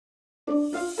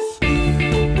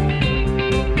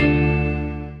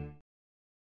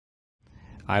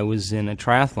I was in a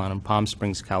triathlon in Palm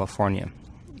Springs, California,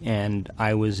 and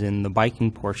I was in the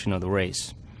biking portion of the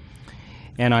race.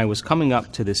 And I was coming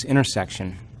up to this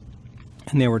intersection,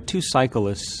 and there were two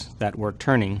cyclists that were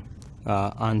turning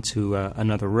onto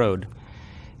another road.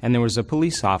 And there was a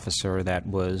police officer that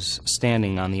was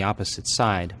standing on the opposite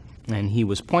side, and he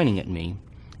was pointing at me,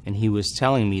 and he was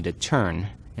telling me to turn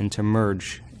and to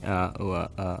merge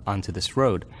onto this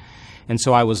road. And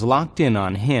so I was locked in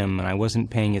on him, and I wasn't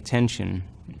paying attention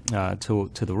to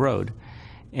the road.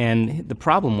 And the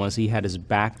problem was he had his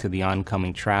back to the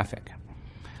oncoming traffic.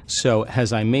 So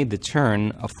as I made the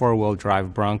turn, a four-wheel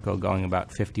drive Bronco going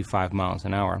about 55 miles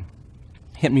an hour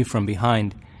hit me from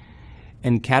behind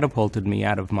and catapulted me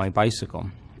out of my bicycle.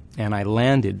 And I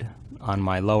landed on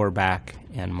my lower back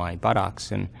and my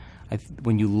buttocks. And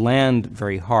when you land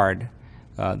very hard,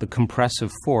 the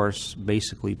compressive force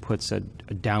basically puts a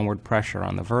downward pressure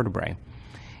on the vertebrae.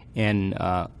 And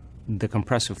the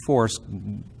compressive force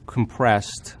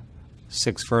compressed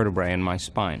 6 vertebrae in my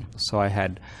spine. So I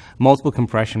had multiple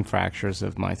compression fractures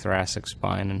of my thoracic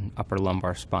spine and upper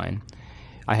lumbar spine.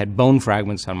 I had bone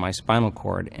fragments on my spinal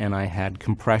cord, and I had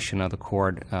compression of the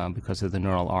cord because of the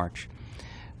neural arch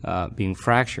being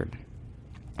fractured.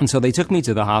 And so they took me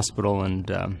to the hospital,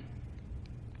 and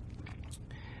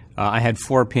I had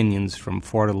 4 opinions from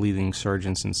 4 leading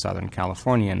surgeons in Southern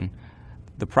California, and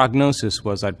the prognosis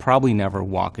was I'd probably never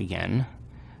walk again,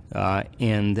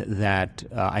 and that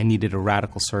I needed a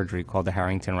radical surgery called the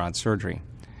Harrington rod surgery.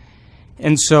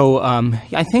 And so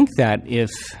I think that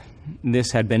if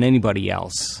this had been anybody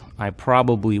else, I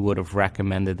probably would have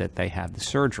recommended that they have the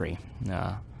surgery.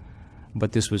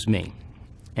 But this was me.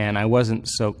 And I wasn't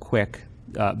so quick,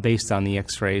 based on the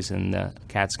x-rays and the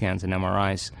CAT scans and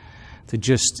MRIs, to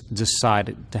just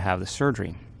decide to have the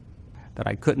surgery. That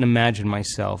I couldn't imagine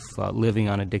myself living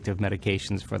on addictive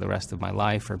medications for the rest of my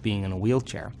life or being in a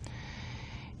wheelchair.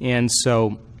 And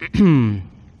so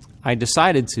I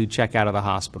decided to check out of the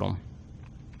hospital.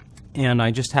 And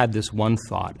I just had this one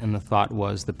thought, and the thought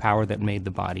was the power that made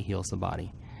the body heals the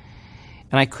body.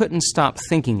 And I couldn't stop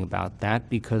thinking about that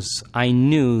because I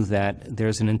knew that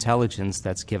there's an intelligence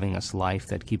that's giving us life,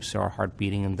 that keeps our heart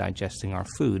beating and digesting our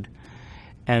food.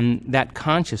 And that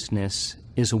consciousness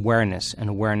is awareness, and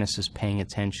awareness is paying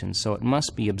attention. So it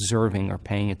must be observing or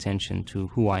paying attention to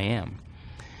who I am.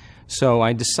 So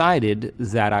I decided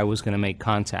that I was going to make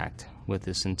contact with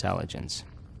this intelligence.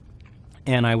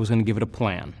 And I was going to give it a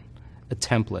plan, a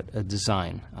template, a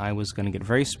design. I was going to get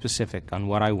very specific on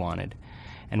what I wanted.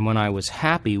 And when I was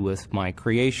happy with my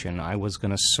creation, I was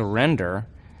going to surrender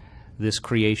this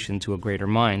creation to a greater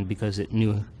mind because it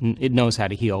knows how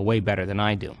to heal way better than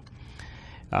I do.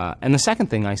 And the second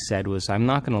thing I said was, I'm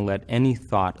not going to let any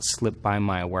thought slip by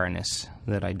my awareness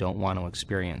that I don't want to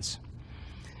experience.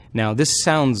 Now, this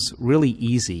sounds really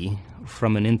easy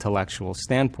from an intellectual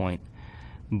standpoint,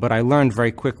 but I learned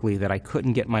very quickly that I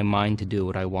couldn't get my mind to do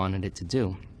what I wanted it to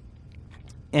do.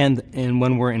 And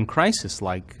when we're in crisis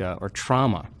or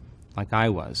trauma, like I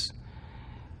was,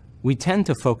 we tend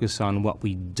to focus on what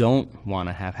we don't want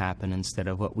to have happen instead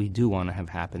of what we do want to have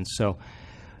happen. So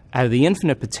out of the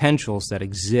infinite potentials that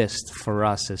exist for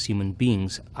us as human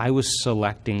beings, I was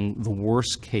selecting the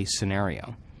worst case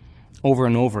scenario over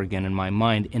and over again in my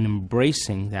mind and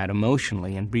embracing that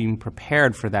emotionally and being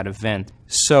prepared for that event.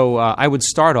 So I would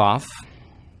start off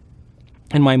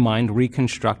in my mind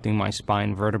reconstructing my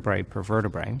spine vertebrae per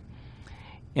vertebrae,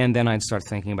 and then I'd start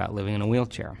thinking about living in a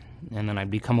wheelchair. And then I'd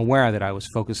become aware that I was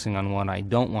focusing on what I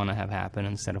don't want to have happen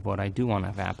instead of what I do want to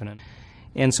have happen.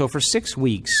 And so for 6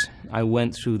 weeks, I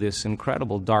went through this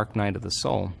incredible dark night of the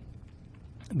soul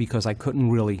because I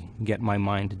couldn't really get my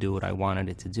mind to do what I wanted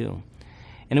it to do.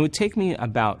 And it would take me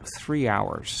about 3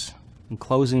 hours in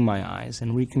closing my eyes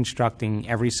and reconstructing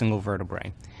every single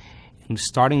vertebrae and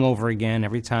starting over again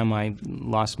every time I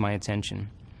lost my attention.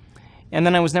 And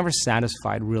then I was never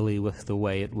satisfied really with the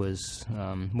way it was,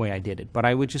 way I did it, but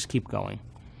I would just keep going.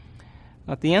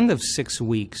 At the end of 6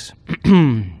 weeks,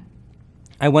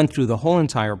 I went through the whole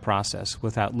entire process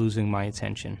without losing my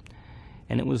attention.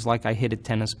 And it was like I hit a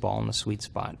tennis ball in the sweet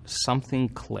spot. Something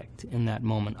clicked in that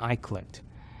moment. I clicked.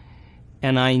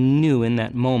 And I knew in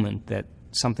that moment that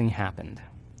something happened.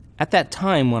 At that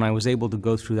time, when I was able to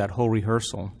go through that whole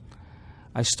rehearsal,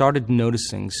 I started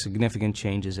noticing significant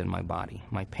changes in my body.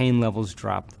 My pain levels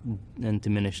dropped and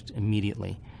diminished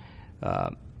immediately.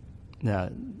 Some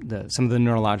of the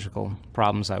neurological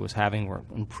problems I was having were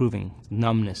improving.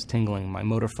 Numbness, tingling, my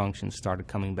motor function started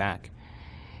coming back.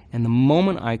 And the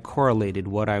moment I correlated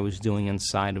what I was doing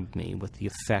inside of me with the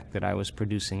effect that I was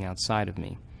producing outside of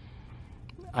me,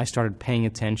 I started paying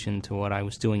attention to what I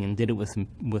was doing and did it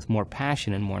with more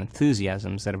passion and more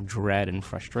enthusiasm instead of dread and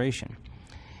frustration.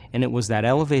 And it was that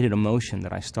elevated emotion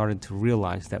that I started to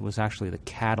realize that was actually the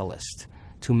catalyst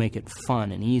to make it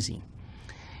fun and easy.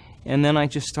 And then I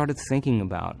just started thinking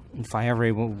about if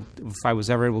I was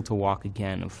ever able to walk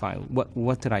again,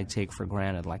 what did I take for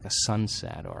granted, like a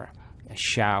sunset or a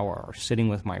shower or sitting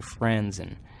with my friends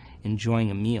and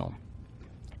enjoying a meal.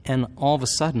 And all of a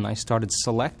sudden I started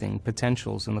selecting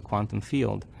potentials in the quantum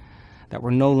field that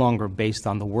were no longer based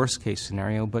on the worst case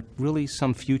scenario, but really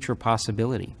some future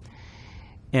possibility.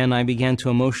 And I began to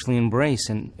emotionally embrace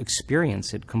and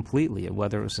experience it completely.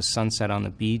 Whether it was a sunset on the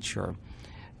beach or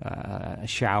a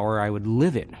shower, I would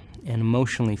live it and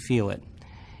emotionally feel it.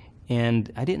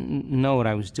 And I didn't know what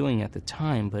I was doing at the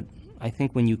time, but I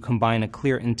think when you combine a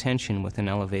clear intention with an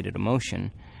elevated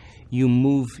emotion, you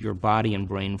move your body and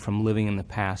brain from living in the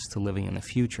past to living in the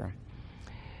future.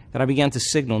 That I began to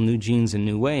signal new genes in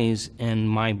new ways, and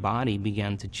my body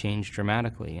began to change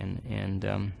dramatically.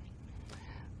 And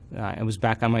I was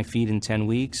back on my feet in 10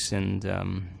 weeks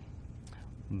and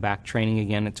back training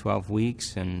again at 12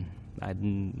 weeks, and I'd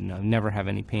never have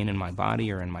any pain in my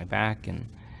body or in my back.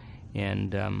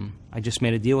 And I just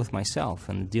made a deal with myself,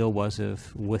 and the deal was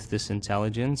with this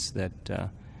intelligence that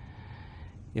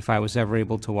if I was ever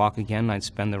able to walk again, I'd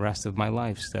spend the rest of my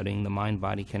life studying the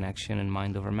mind-body connection and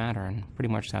mind over matter, and pretty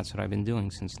much that's what I've been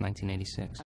doing since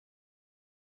 1986.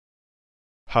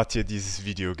 Hat dir dieses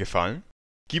Video gefallen?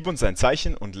 Gib uns ein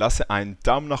Zeichen und lasse einen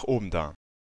Daumen nach oben da.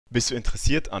 Bist du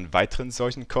interessiert an weiteren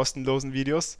solchen kostenlosen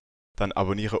Videos? Dann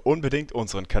abonniere unbedingt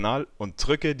unseren Kanal und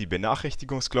drücke die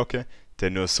Benachrichtigungsglocke,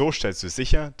 denn nur so stellst du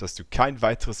sicher, dass du kein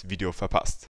weiteres Video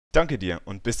verpasst. Danke dir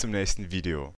und bis zum nächsten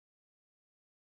Video.